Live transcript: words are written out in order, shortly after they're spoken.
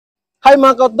Hi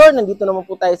mga ka-outdoor! Nandito naman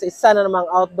po tayo sa isa na namang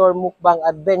outdoor mukbang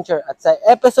adventure. At sa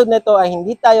episode nito ay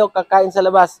hindi tayo kakain sa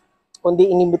labas, kundi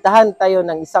inimbitahan tayo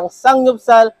ng isang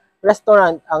Samgyupsal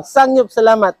restaurant, ang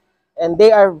Samgyupsalamat. And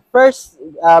they are first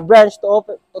branch to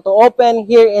open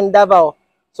here in Davao.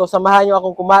 So samahan nyo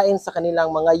akong kumain sa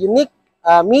kanilang mga unique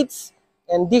meats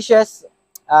and dishes,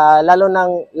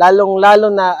 lalong-lalo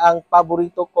na ang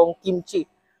paborito kong kimchi.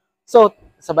 So,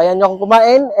 sabayan nyo akong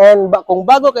kumain, and kung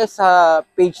bago kayo sa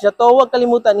page na to, huwag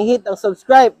kalimutan i-hit ang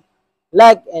subscribe,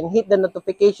 like, and hit the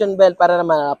notification bell para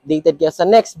naman updated kayo sa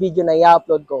next video na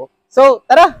i-upload ko. So,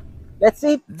 tara! Let's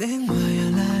eat!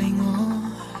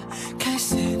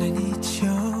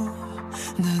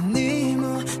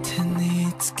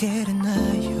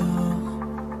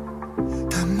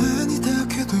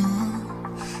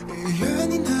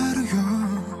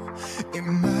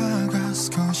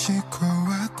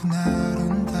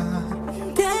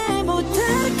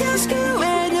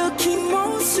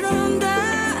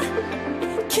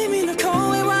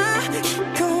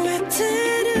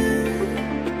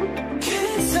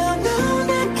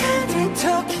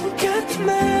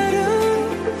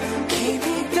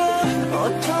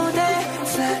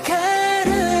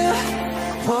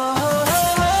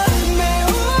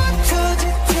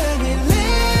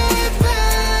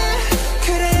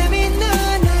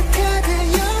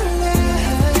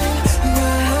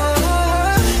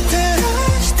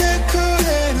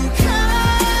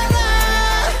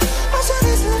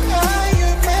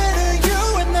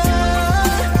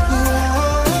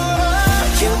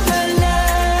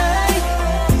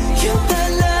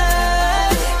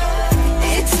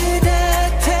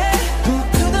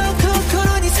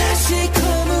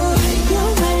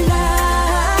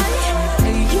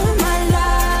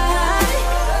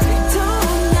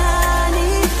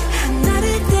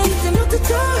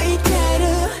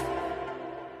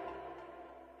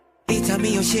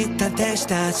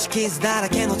 Kids that I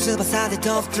cannot survive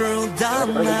off through the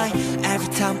night.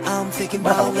 Every time I'm thinking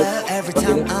about love, every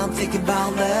time I'm thinking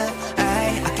about love.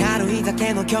 Ay, 明るいだ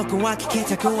けの曲は聴き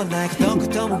たくはない。どこ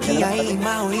と向き合い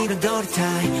今を彩りた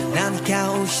い。何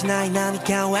かを失い何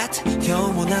かを得て、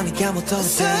今日も何か求めて。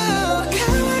そう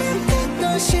変わるこ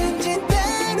とを信じてる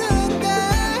んだ。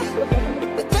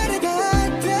誰だ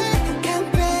って完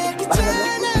璧じゃ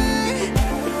ない。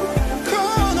こ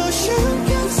の瞬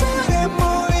間さえも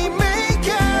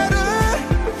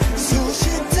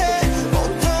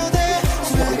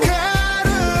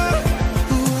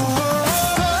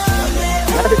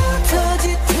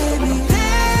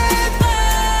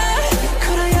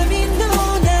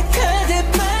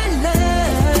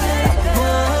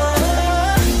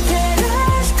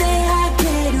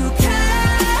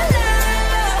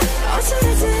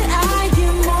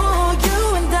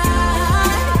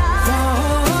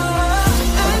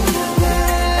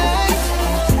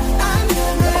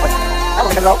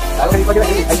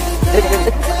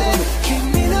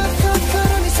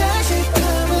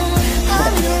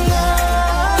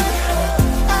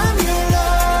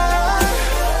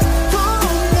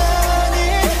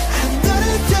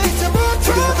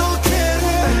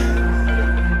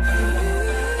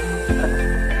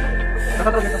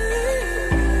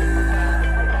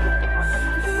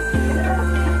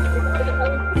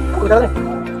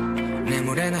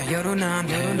眠れない夜なん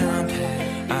て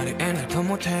ありえないと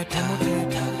思ってた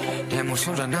でも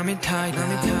空波みたいだ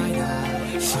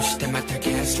そしてまた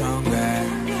get stronger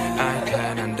相手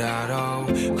なんだろ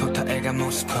う答えがも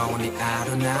しここにあ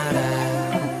るなら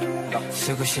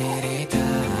すぐ知りたい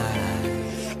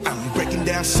I'm breaking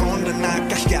down そんな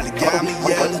中光が見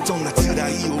えるどんな辛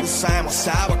い夜さえも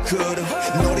さは来る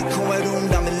乗り越えるん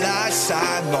だ未来さ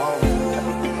えも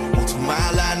止ま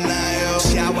らないよ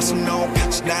幸せの価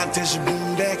値なんて自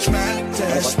分で決まっ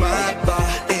てしまえば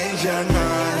いいじゃない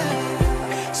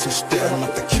そしてま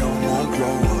た今日も grow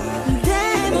up で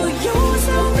も様子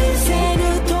を見せる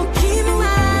時も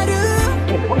ある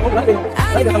あ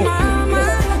りのまま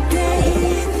でい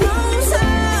いのさ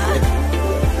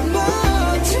も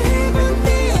う自分に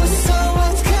嘘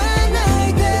はつかない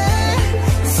で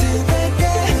全て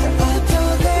音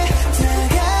でつな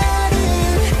がる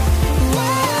目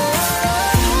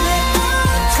を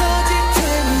閉じて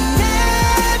みれ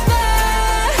ば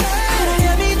暗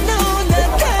闇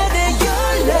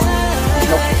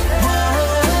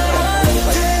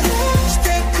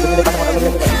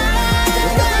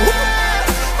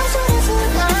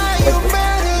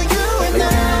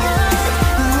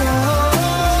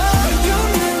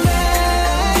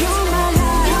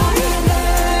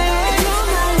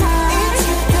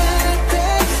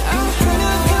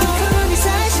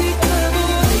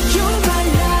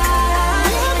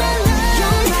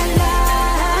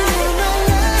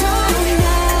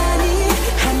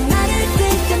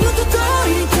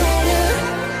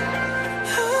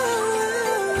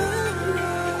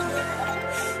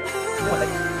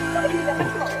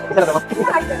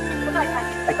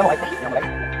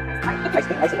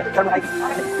Ayan,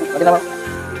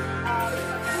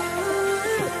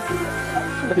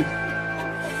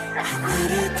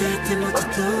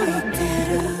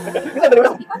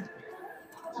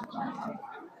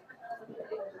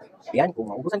 kung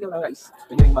maubusan kayo ng guys,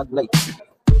 pwede yung maggulay.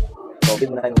 So,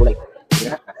 bilhin muna tayo ng gulay.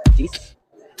 Bilhin na, cheese.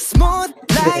 Smooth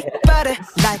like butter,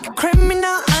 like a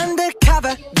criminal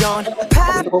undercover. Don't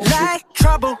pop like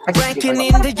trouble, breaking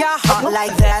into your heart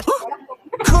like that.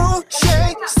 Cool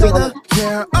shade stunner,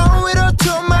 yeah, owe it all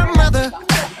to my mother.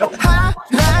 Hot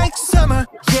like summer,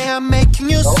 yeah, I'm making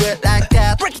you sweat like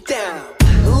that. Break it down.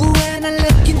 Ooh, when I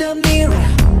look in the mirror,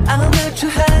 I'm not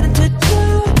too hard to do.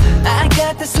 I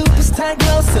got the superstar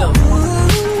glow, so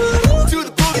ooh, to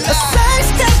the boogie. A side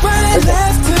step right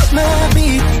left to my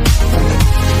beat.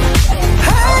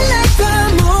 I like the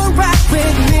moon rock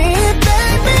with me,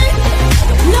 baby.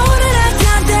 Know that I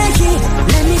got the heat.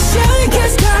 Let me show you,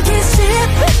 'cause talking shit.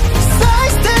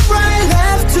 Side step right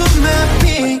left to my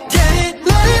beat. Get it,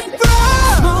 let it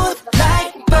roll. Smooth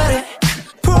like butter,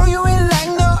 pour you in like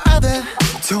no other.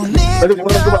 Don't need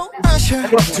no pressure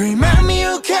to remind me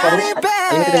you got it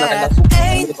bad.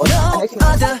 Ain't no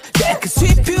other that can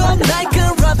sweep you up like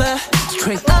a rubber.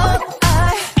 Straight up,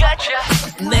 I gotcha,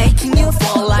 making you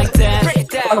fall like that. Break it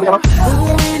down.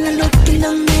 Ooh, when I look in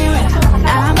the mirror,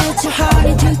 I'm not too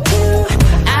hard to do.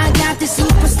 I got the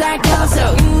superstar glow,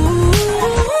 so ooh,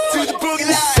 to the boogie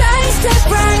line. Side step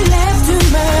right left to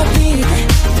my beat.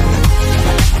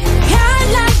 I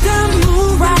like the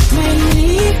moon rock with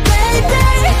me, baby.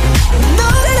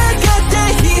 Know that I got the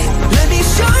heat. Let me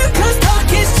show you, 'cause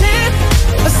talk is cheap.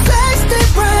 A side step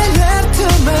right left to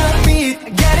my beat.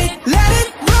 Get it, let it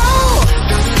roll.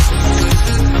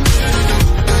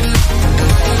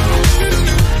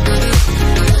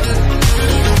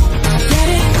 Get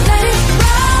it, let it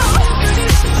roll.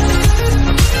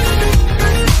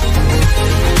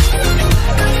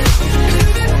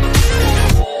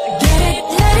 Get it,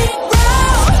 let it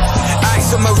roll. Eyes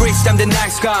on my wrist, I'm the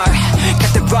nice guy.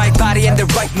 Got the right body and the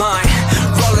right mind.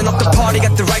 Rolling up the party,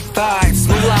 got the right vibes.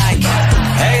 Move like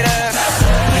haters.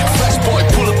 Fresh boy,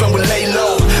 pull up and we lay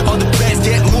low. All the bands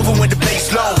get moving with the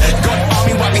bass low. Got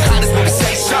army right behind us when we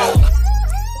say so.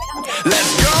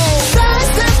 Let's go. Side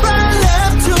step right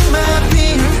left to my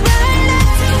beat. Right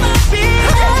left to my beat.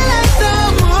 I like the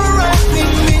moon rock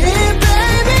with me,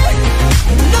 baby.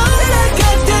 Know that I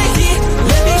got the heat.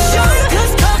 Let me show you,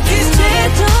 'cause talk is cheap.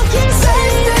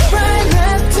 Side step right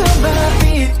left to my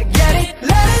beat. Get it,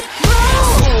 let it roll.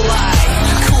 Cool light,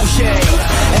 cool shade,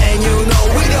 and you know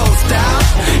we don't stop.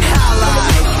 High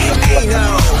light, ain't no.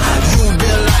 You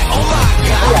been like, oh my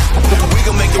God. We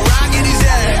gon' make it rock in his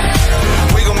head.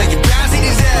 We gon' make it bounce in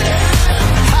his head.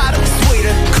 Hotter,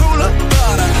 sweeter, cooler,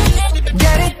 butter.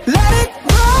 Get it, let it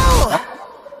roll.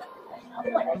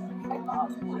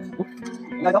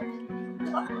 Ilan ito?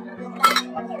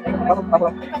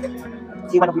 Pasok.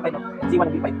 C1 ng B5, no? C1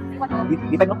 ng B5.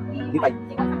 B5, no? B5.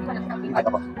 B5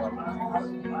 ako.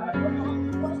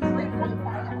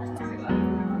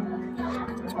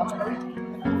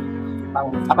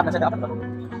 Pang-apat na set, apat ba?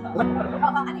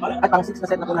 At pang-6 na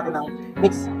set na po natin ng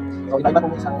mix. So, iba-iba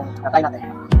po mix ang try natin.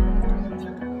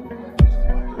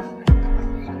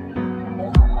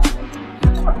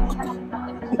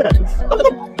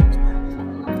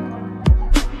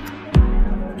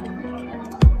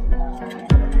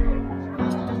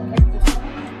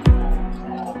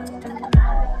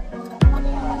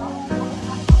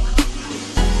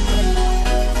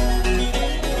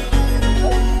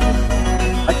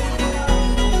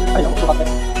 Ay, ako sukat eh.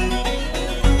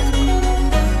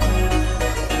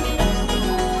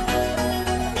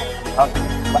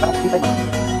 Bata ko, B5 mo.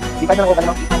 B5 na lang open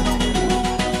mo.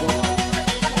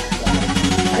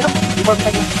 Ayun, B4, B5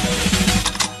 mo.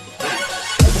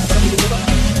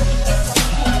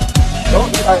 So,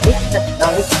 this is our 8th set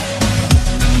ng mix.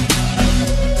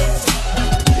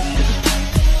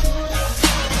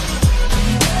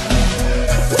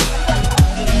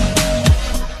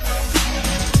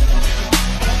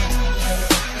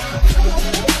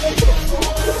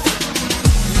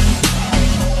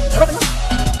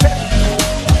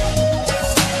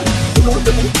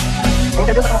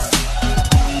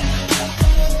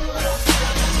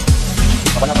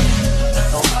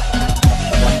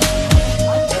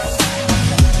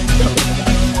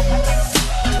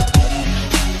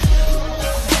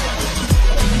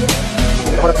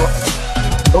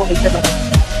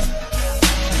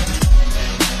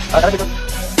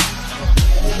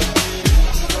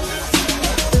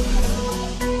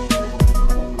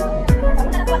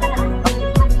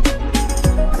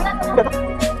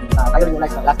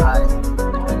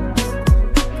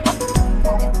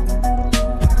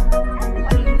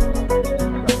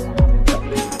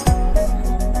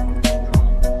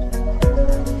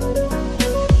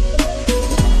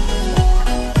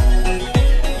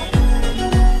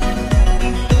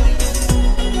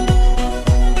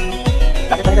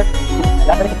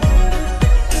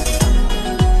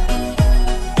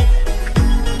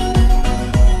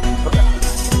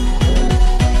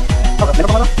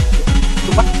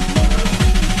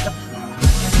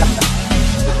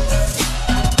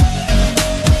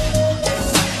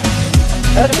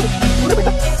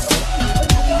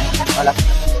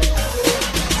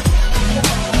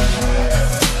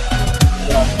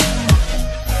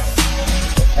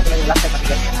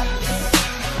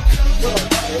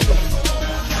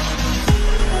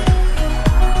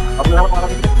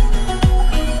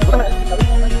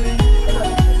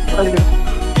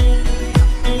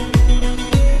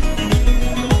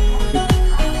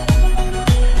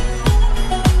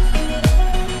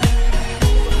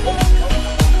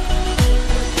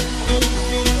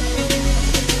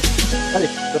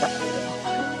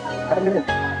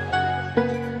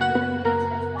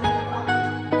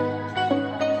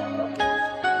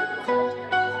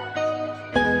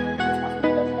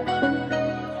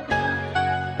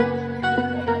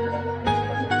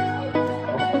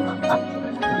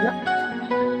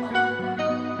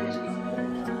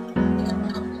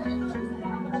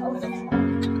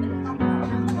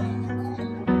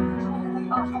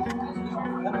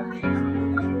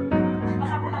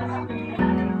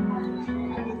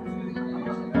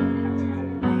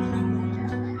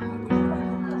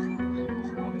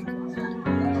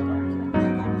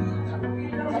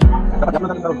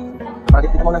 Para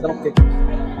kita mau nang oke.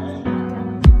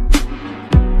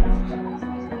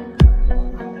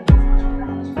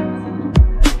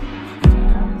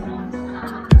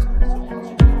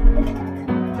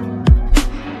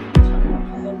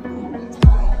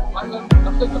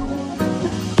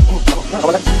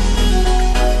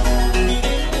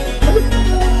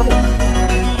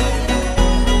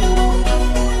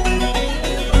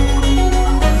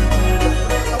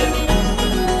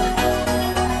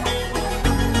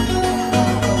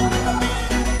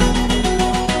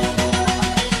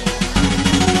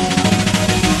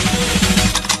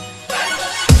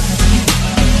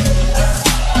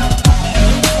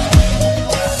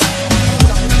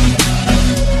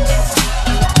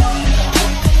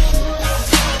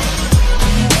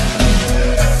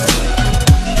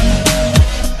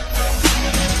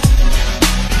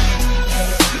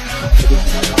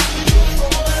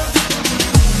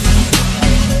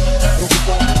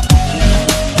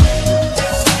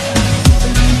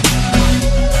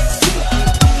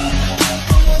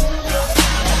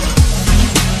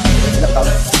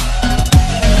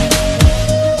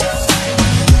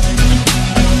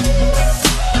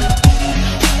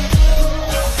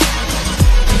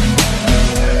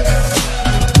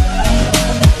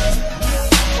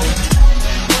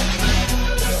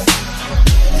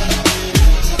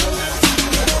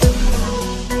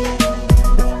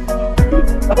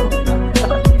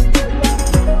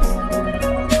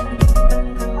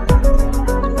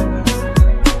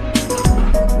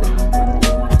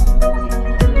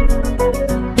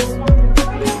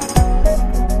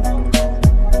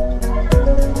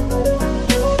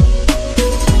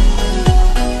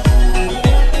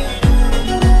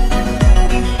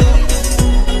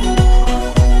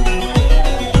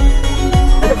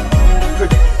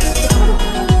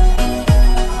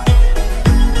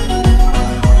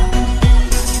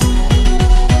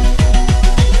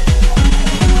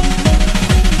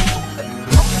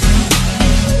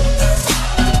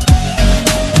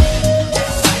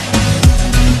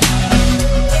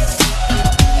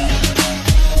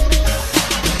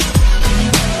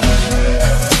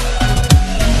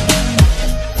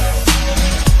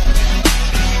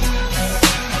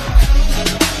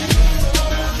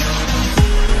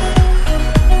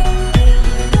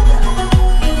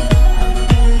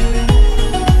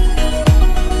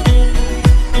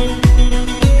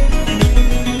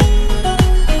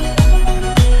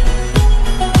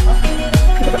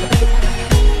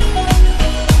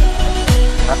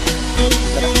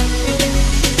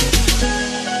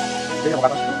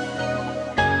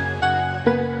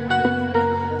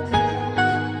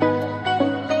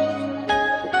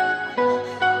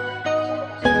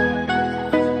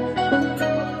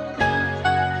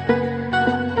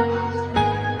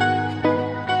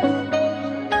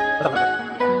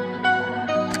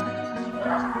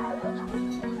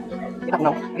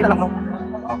 Kita lang, no?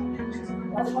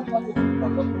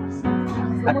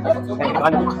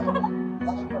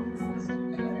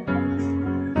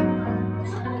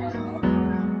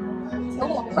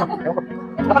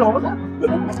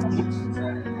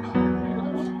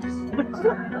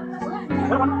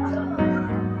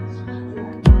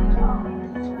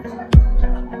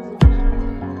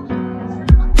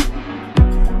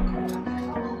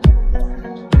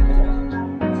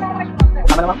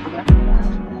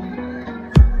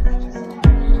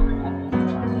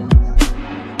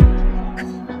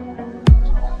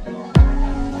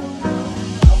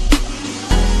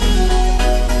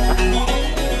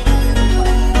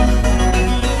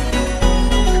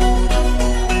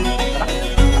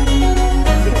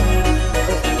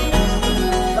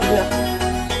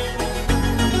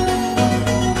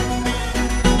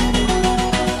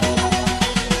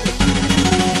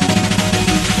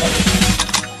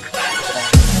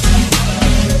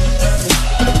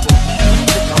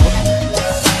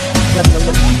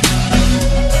 Gracias.